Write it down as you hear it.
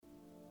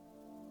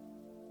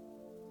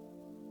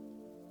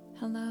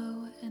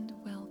Hello and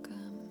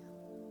welcome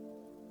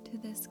to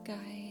this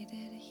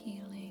guided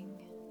healing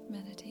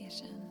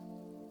meditation.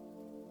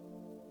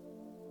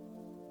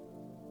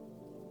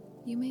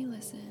 You may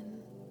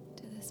listen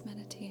to this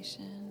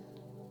meditation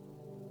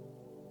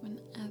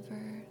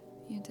whenever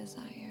you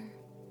desire.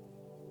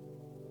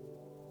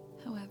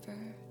 However,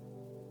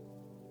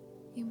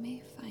 you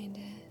may find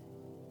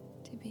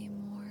it to be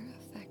more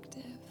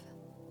effective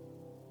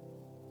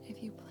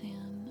if you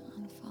plan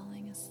on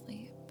falling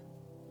asleep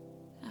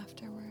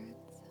afterwards.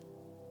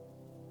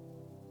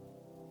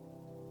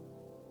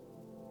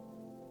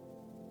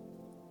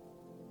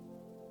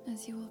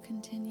 As you will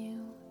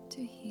continue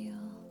to heal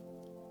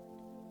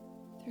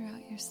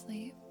throughout your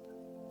sleep,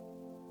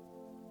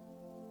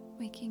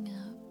 waking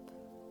up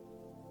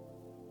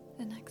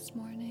the next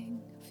morning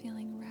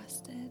feeling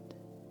rested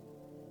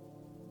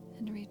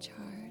and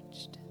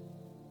recharged.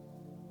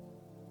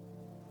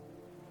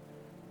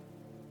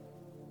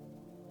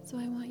 So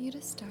I want you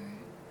to start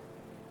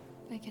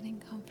by getting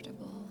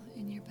comfortable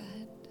in your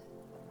bed.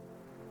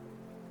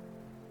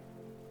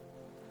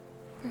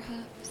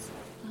 Perhaps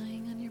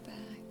lying on your back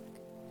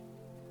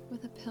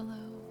with a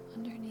pillow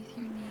underneath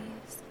your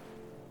knees,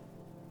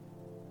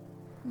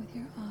 with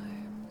your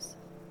arms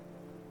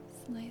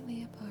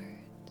slightly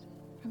apart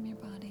from your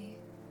body,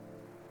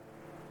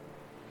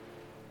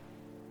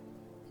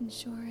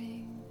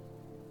 ensuring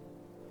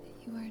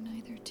that you are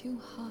neither too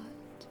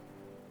hot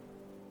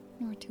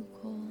nor too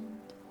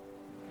cold.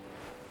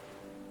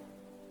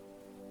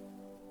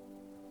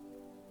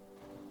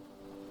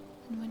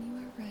 And when you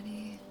are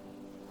ready,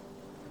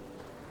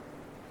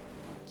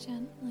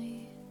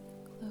 gently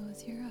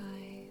close your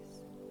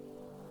eyes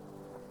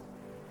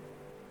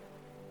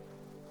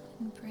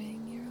and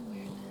bring your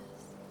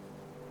awareness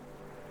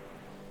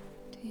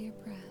to your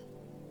breath.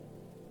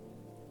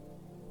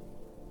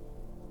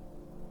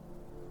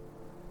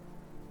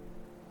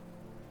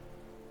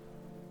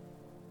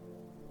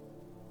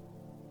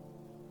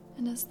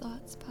 And as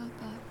thoughts pop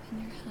up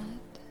in your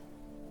head,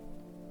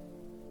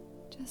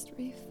 just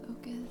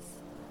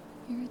refocus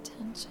your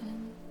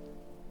attention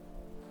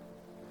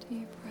to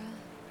your breath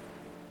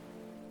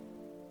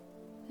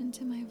and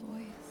to my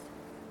voice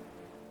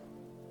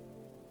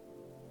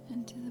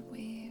and to the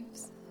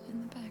waves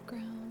in the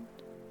background.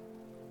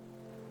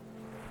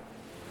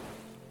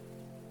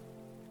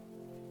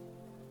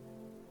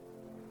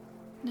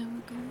 Now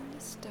we're going to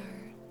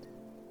start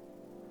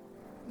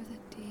with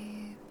a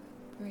deep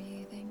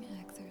breathing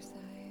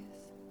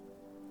exercise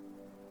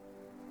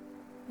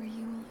where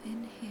you will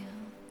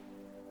inhale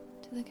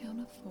to the count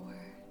of 4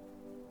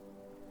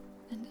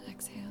 and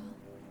exhale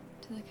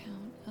to the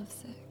count of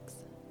 6.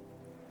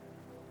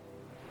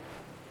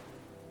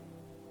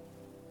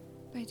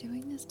 By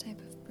doing this type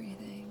of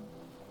breathing,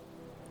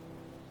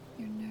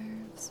 your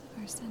nerves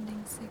are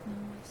sending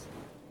signals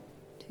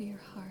to your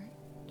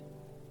heart,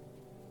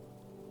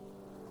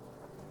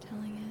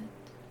 telling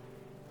it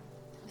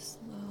to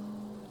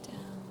slow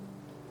down,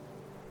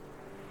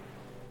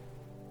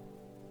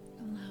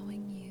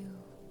 allowing you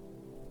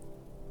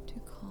to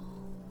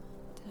calm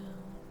down.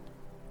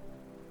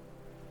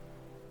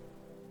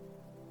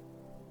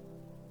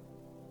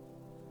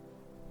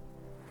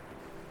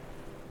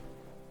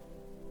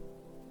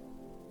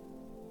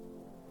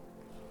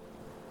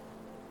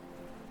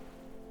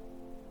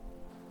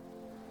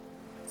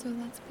 So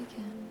let's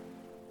begin.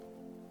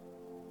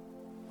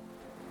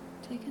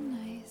 Take a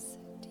nice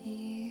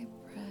deep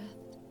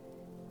breath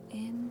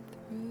in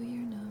through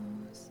your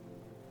nose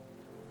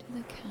to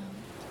the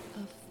count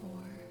of 4.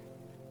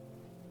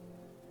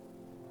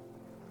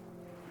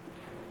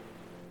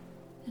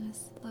 And a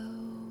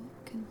slow,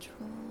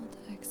 controlled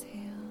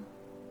exhale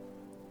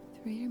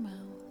through your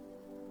mouth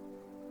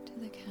to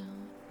the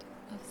count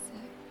of 6.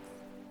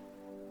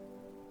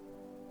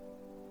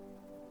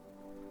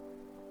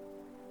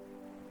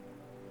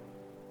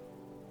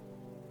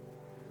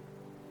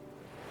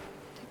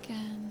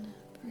 Again,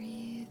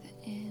 breathe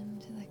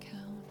into the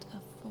count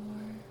of 4.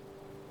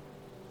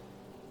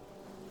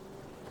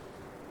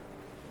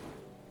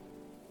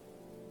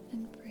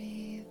 And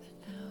breathe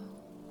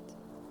out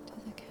to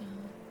the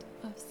count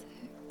of 6.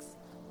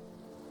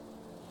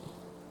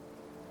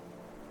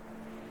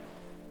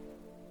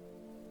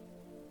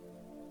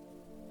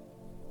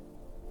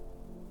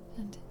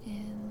 And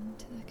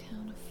into the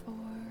count of 4.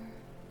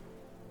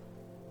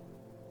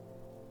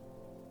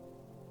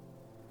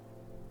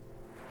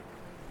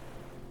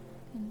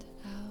 And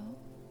out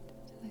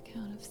to the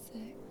count of 6.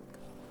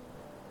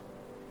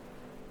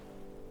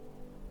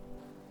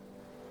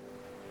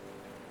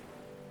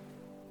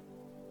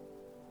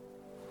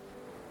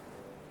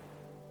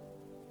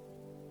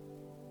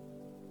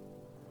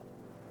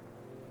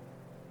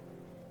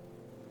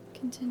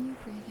 Continue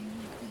breathing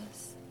like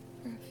this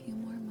for a few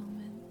more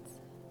moments.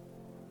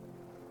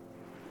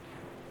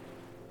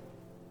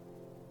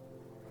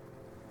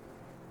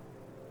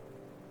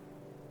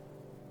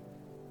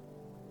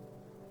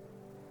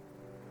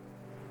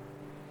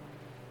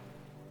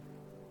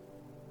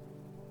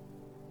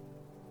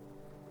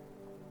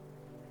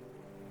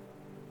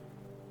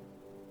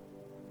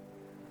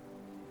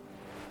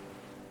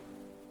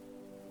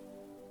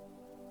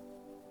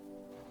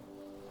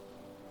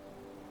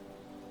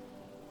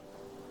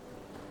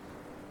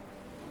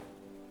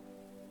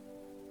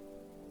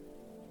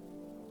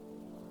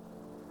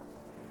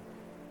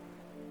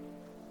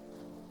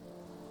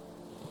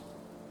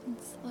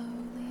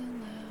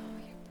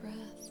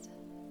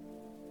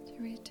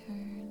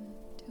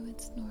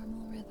 its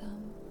normal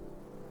rhythm.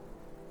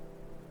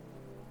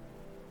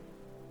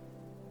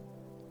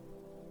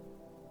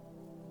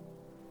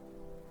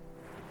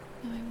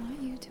 Now I want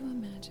you to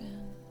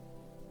imagine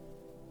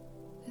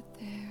that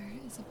there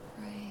is a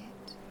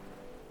bright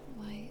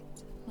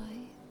white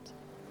light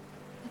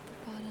at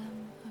the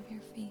bottom of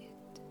your feet.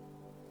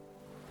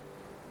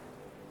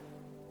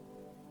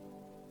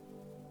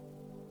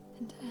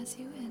 And as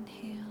you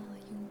inhale,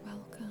 you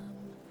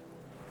welcome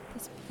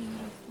this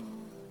beautiful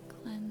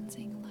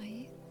cleansing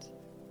light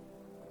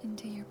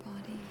into your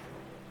body.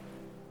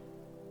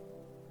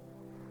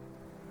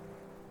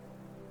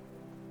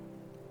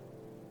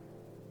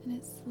 And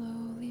it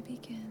slowly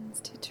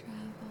begins to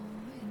travel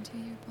into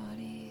your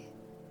body,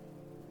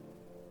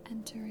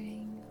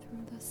 entering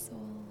through the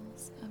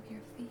soles of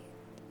your feet.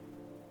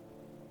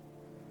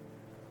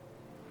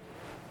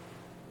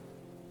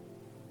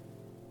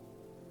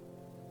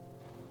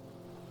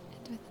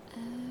 And with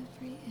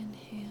every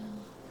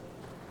inhale,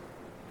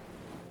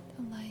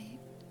 the light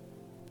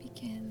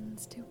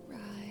begins to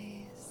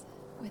rise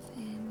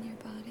within your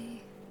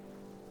body.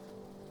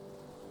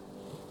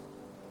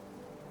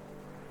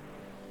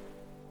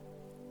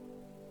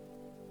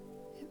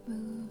 It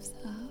moves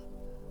up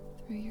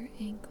through your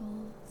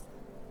ankles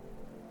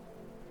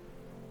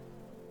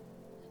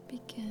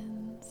and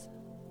begins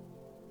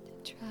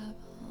to travel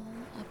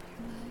up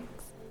your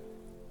legs.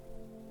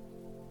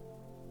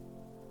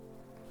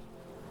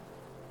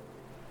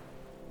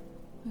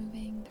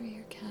 Moving through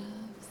your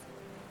calves,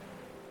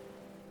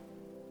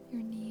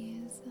 your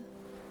knees,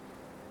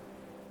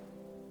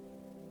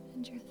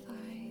 and your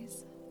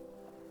thighs,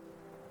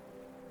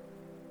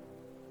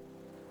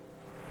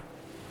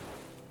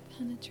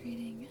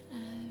 penetrating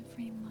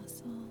every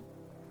muscle,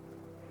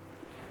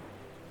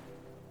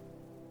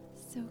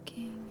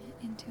 soaking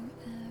into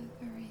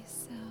every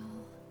cell.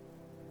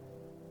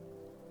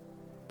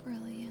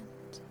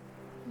 Brilliant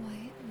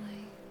white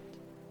light.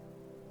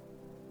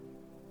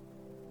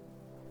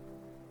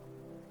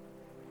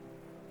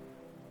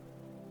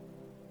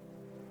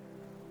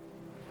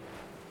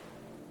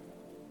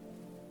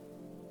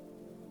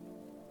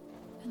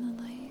 And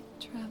the light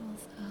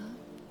travels up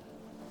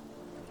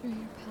through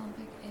your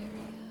pelvic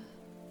area,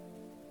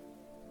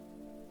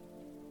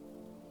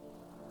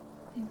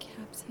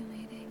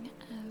 encapsulating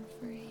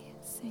every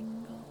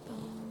single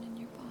bone in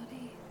your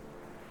body,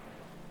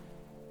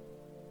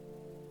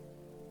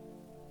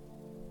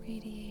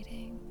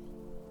 radiating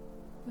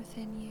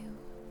within you.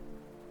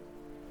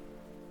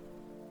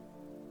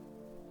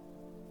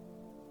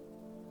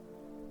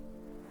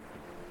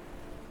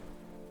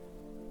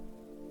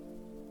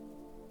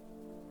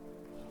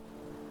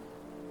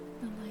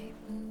 The light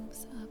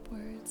moves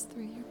upwards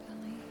through your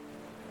belly,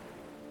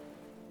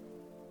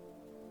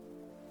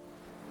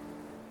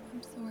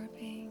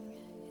 absorbing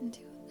into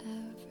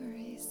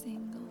every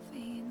single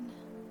vein,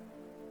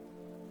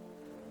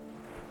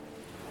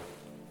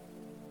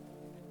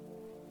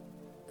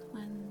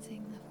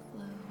 cleansing the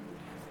flow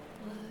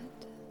of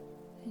blood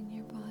in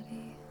your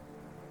body.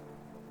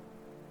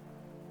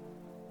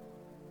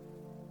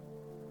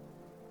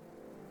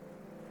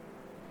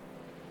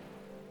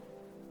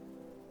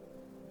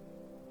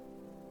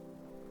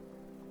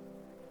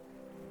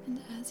 And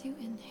as you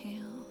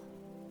inhale,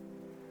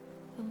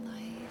 the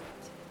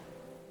light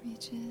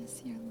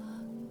reaches your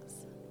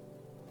lungs,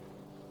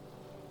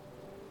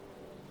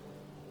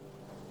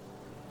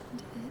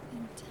 and it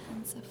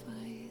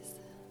intensifies.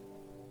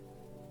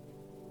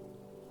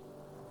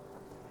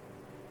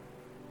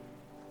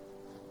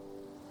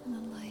 And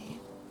the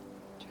light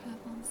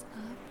travels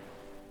up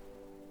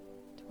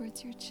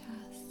towards your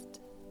chest,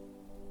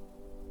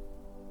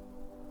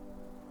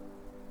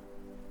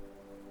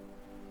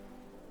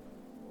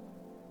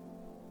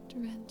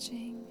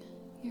 drenching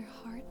your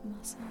heart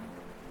muscle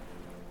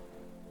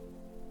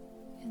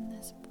in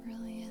this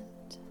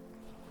brilliant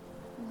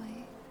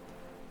white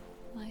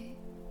light.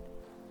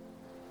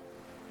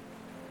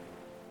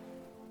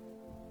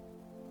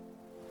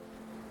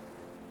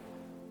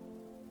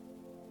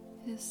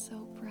 It is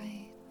so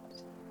bright,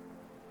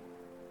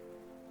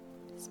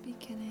 it is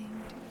beginning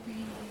to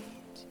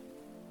radiate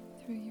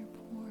through your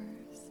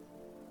pores,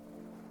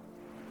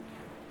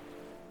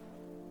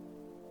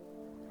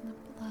 and the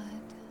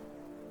blood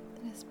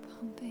that is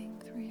pumping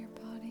through your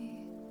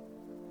body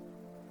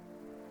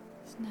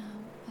is now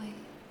white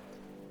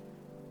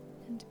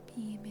and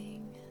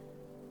beaming.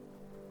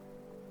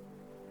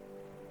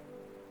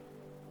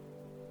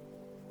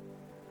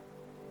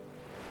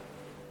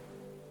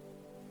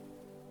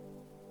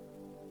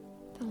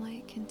 The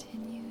light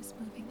continues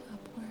moving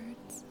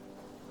upwards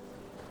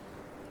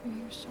through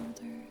your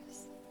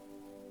shoulders,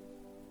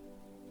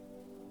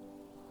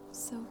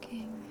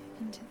 soaking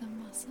into the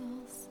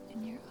muscles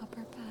in your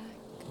upper back.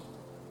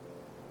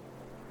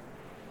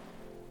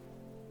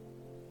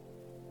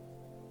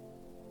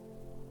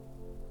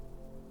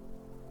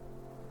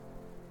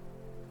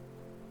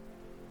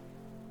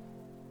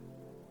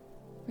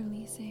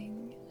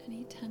 Releasing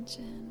any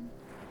tension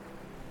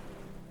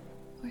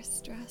or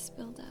stress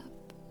buildup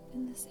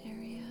in this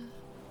area.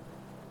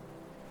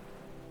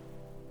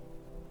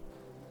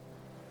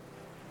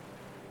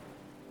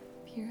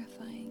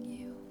 purifying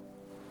you.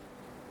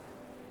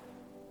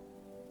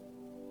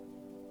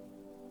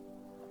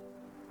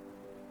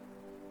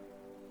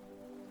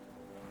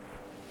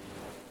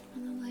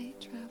 And the light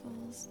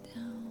travels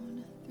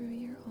down through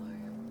your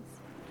arms,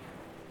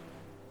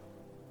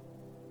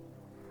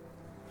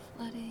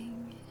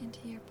 flooding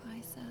into your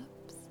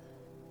biceps,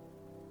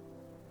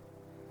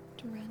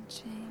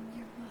 drenching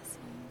your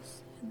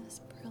muscles in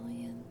this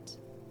brilliant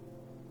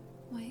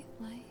white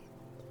light,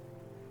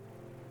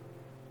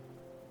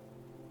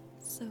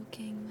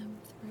 soaking them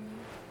through.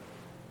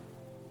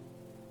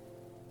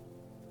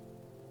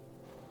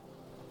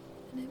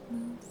 And it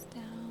moves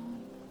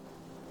down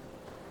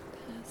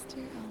past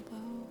your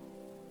elbow,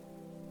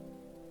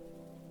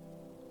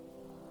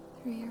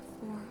 through your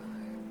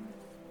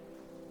forearms,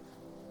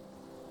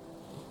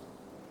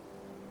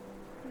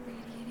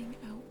 radiating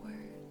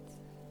outwards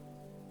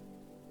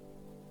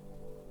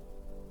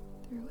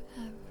through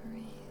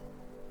every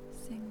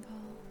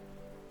single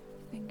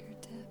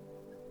fingertip.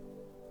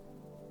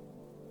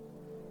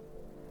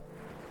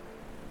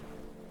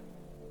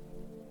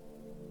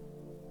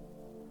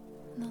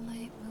 And the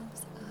light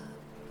moves up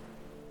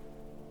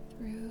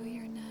through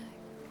your neck,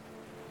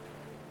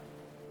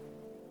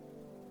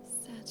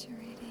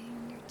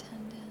 saturating your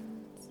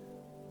tendons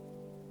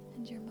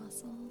and your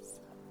muscles.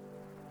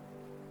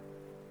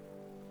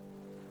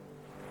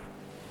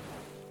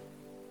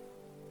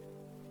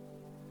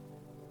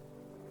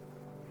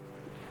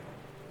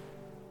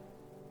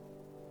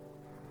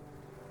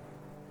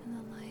 And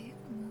the light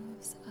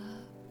moves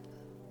up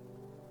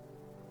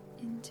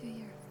into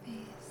your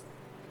face,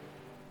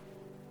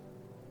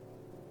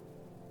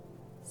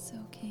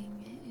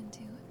 soaking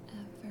into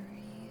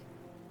every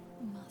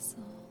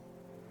muscle.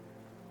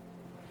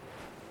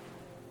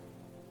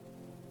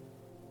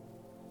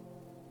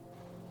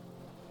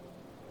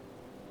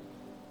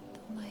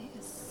 The light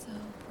is so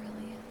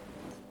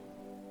brilliant,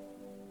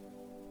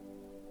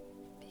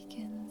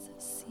 begins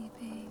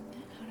seeping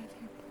out of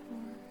your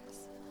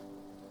pores.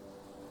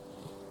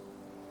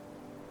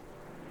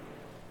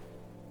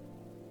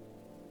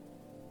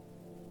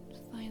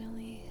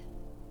 Finally,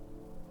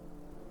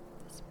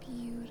 this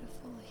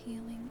beautiful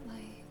healing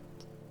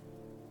light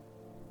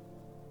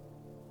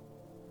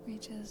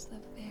reaches the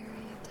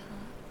very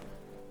top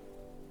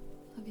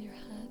of your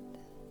head,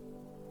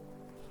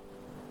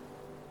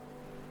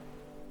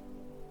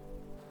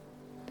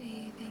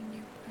 bathing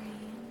your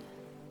brain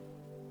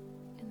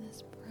in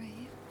this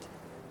bright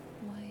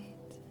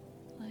white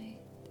light.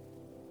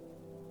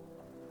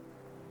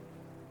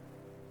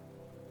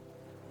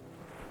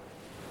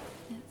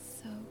 It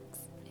soaks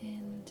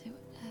into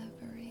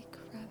every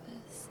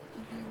crevice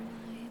of your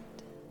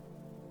mind,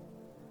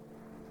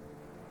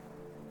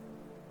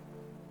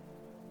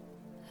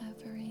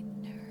 every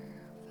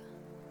nerve,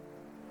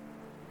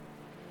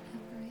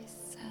 every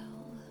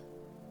cell,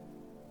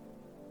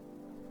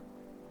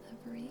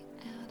 every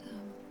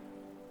atom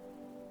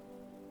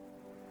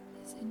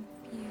is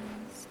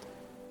infused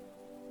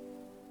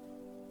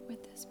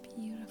with this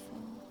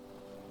beautiful,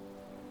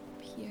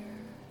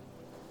 pure,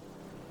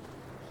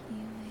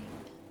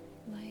 healing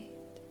light.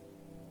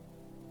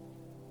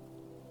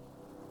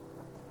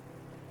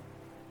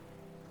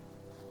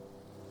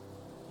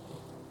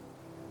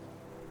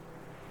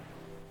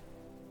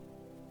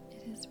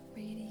 It is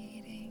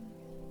radiating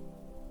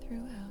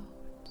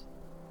throughout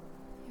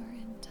your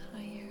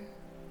entire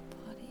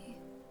body.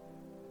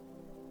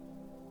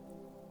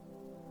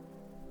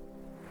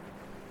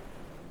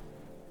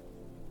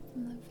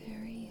 From the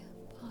very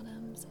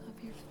bottoms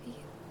of your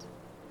feet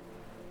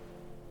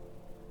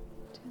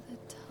to the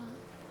top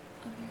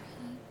of your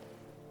head.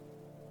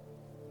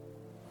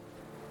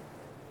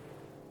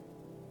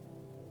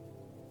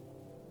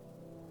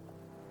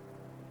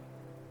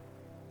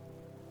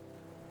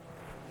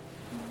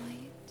 The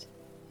light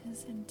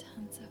is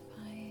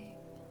intensifying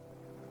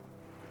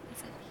as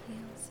it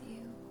heals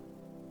you.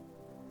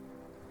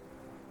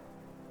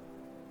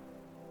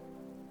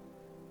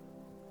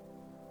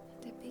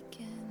 And it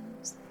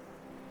begins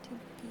to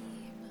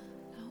beam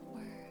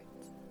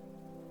outwards,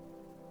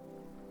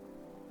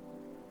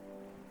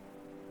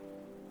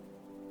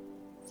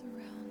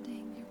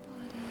 surrounding your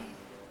body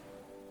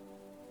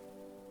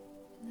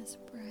in this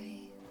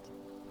bright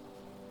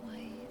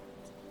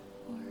white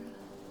aura.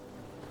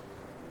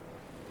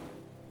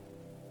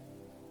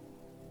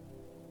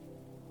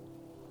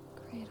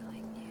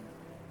 Cradling you,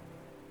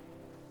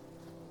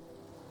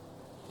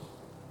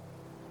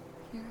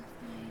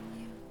 purifying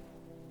you,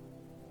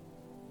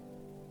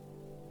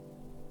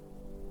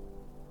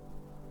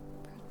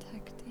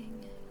 protecting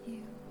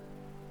you,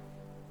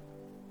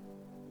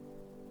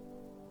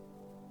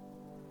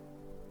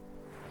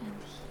 and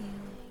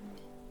healing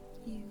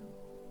you.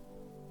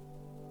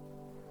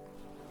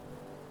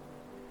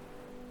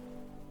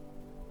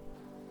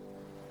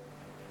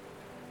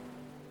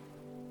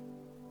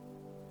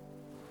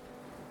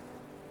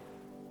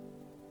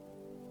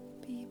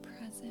 Be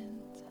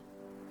present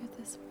with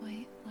this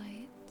white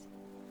light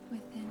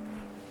within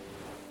you,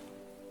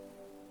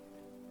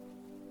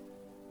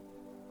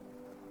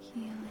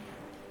 healing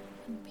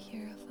and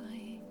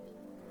purifying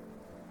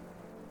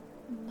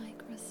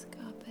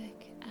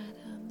microscopic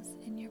atoms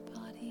in your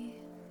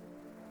body,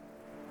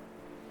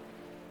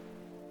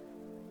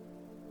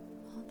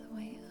 all the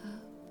way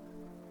up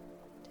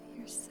to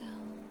your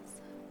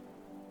cells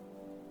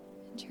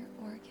and your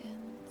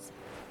organs,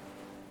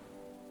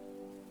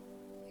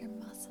 your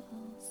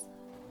muscles,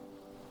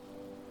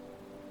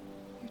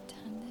 your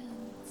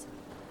tendons,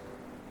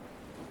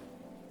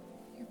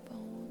 your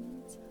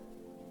bones,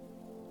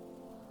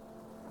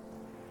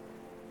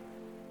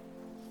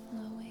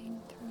 flowing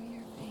through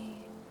your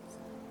veins,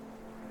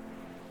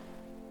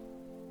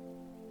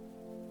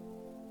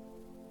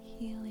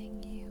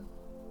 healing you